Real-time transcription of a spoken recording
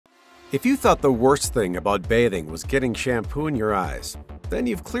If you thought the worst thing about bathing was getting shampoo in your eyes, then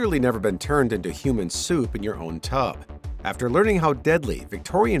you've clearly never been turned into human soup in your own tub. After learning how deadly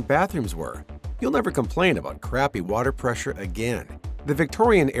Victorian bathrooms were, you'll never complain about crappy water pressure again. The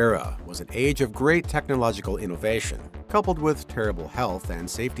Victorian era was an age of great technological innovation, coupled with terrible health and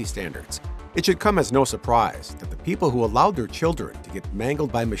safety standards. It should come as no surprise that the people who allowed their children to get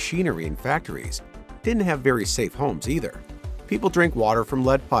mangled by machinery in factories didn't have very safe homes either. People drank water from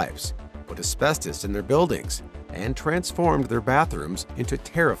lead pipes, put asbestos in their buildings, and transformed their bathrooms into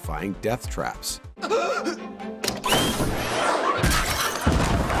terrifying death traps.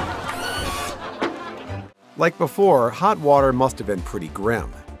 Like before, hot water must have been pretty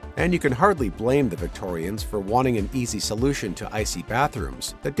grim, and you can hardly blame the Victorians for wanting an easy solution to icy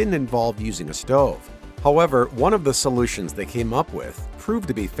bathrooms that didn't involve using a stove. However, one of the solutions they came up with proved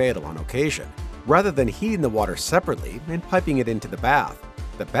to be fatal on occasion. Rather than heating the water separately and piping it into the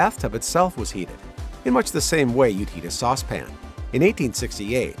bathtub itself was heated, in much the same way you'd heat a saucepan. In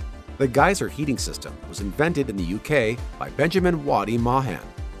 1868, the geyser heating system was invented in the UK by Benjamin Waddy Mahan.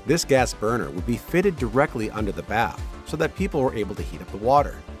 This gas burner would be fitted directly under the bath so that people were able to heat up the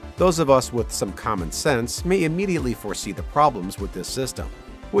water. Those of us with some common sense may immediately foresee the problems with this system,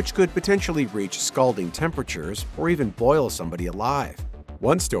 which could potentially reach scalding temperatures or even boil somebody alive.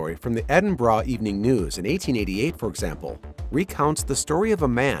 One story from the Edinburgh Evening News in 1888, for example, recounts the story of a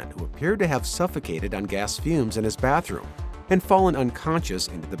man who appeared to have suffocated on gas fumes in his bathroom and fallen unconscious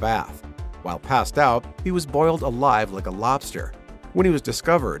into the bath. While passed out, he was boiled alive like a lobster. When he was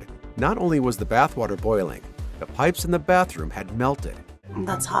discovered, not only was the bathwater boiling, the pipes in the bathroom had melted.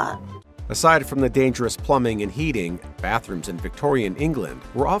 That's hot. Aside from the dangerous plumbing and heating, bathrooms in Victorian England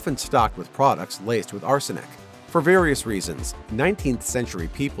were often stocked with products laced with arsenic. For various reasons, 19th century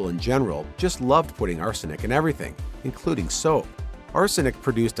people in general just loved putting arsenic in everything, including soap. Arsenic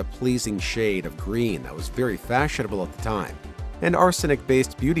produced a pleasing shade of green that was very fashionable at the time, and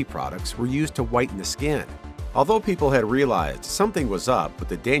arsenic-based beauty products were used to whiten the skin. Although people had realized something was up with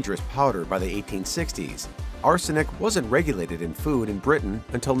the dangerous powder by the 1860s, arsenic wasn't regulated in food in Britain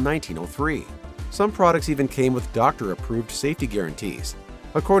until 1903. Some products even came with doctor-approved safety guarantees.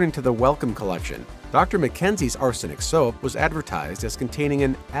 According to the Wellcome Collection, Dr. Mackenzie's arsenic soap was advertised as containing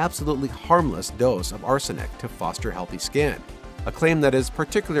an absolutely harmless dose of arsenic to foster healthy skin, a claim that is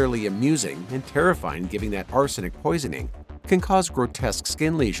particularly amusing and terrifying given that arsenic poisoning can cause grotesque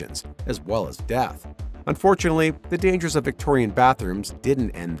skin lesions as well as death. Unfortunately, the dangers of Victorian bathrooms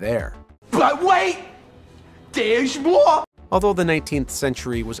didn't end there. But wait! There's more! Although the 19th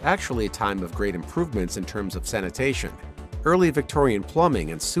century was actually a time of great improvements in terms of sanitation, early Victorian plumbing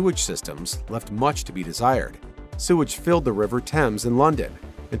and sewage systems left much to be desired. Sewage filled the River Thames in London,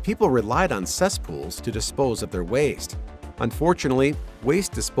 and people relied on cesspools to dispose of their waste. Unfortunately,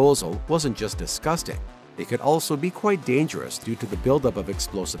 waste disposal wasn't just disgusting. It could also be quite dangerous due to the buildup of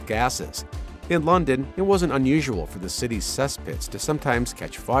explosive gases. In London, it wasn't unusual for the city's cesspits to sometimes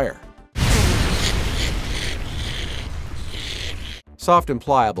catch fire. Soft and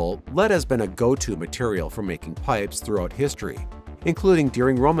pliable, lead has been a go-to material for making pipes throughout history, including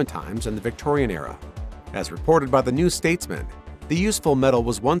during Roman times and the Victorian era. As reported by the New Statesman, the useful metal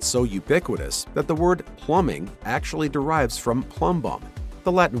was once so ubiquitous that the word plumbing actually derives from plumbum,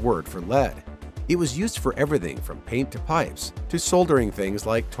 the Latin word for lead. It was used for everything from paint to pipes, to soldering things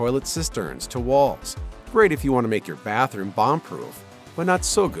like toilet cisterns to walls. Great if you want to make your bathroom bomb-proof, but not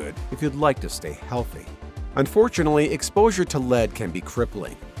so good if you'd like to stay healthy. Unfortunately, exposure to lead can be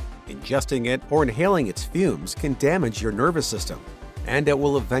crippling. Ingesting it or inhaling its fumes can damage your nervous system, and it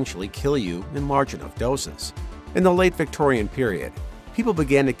will eventually kill you in large enough doses. In the late Victorian period, people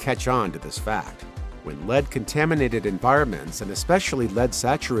began to catch on to this fact, when lead-contaminated environments and especially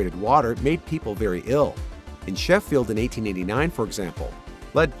lead-saturated water made people very ill. In Sheffield in 1889, for example,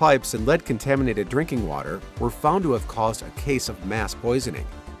 lead pipes and lead-contaminated drinking water were found to have caused a case of mass poisoning.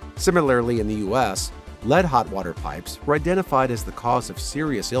 Similarly, in the US, lead hot water pipes were identified as the cause of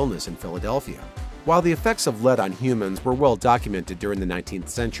serious illness in Philadelphia. While the effects of lead on humans were well documented during the 19th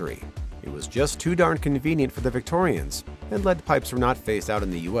century, it was just too darn convenient for the Victorians, and lead pipes were not phased out in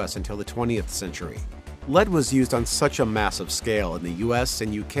the US until the 20th century. Lead was used on such a massive scale in the US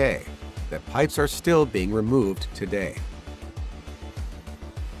and UK that pipes are still being removed today.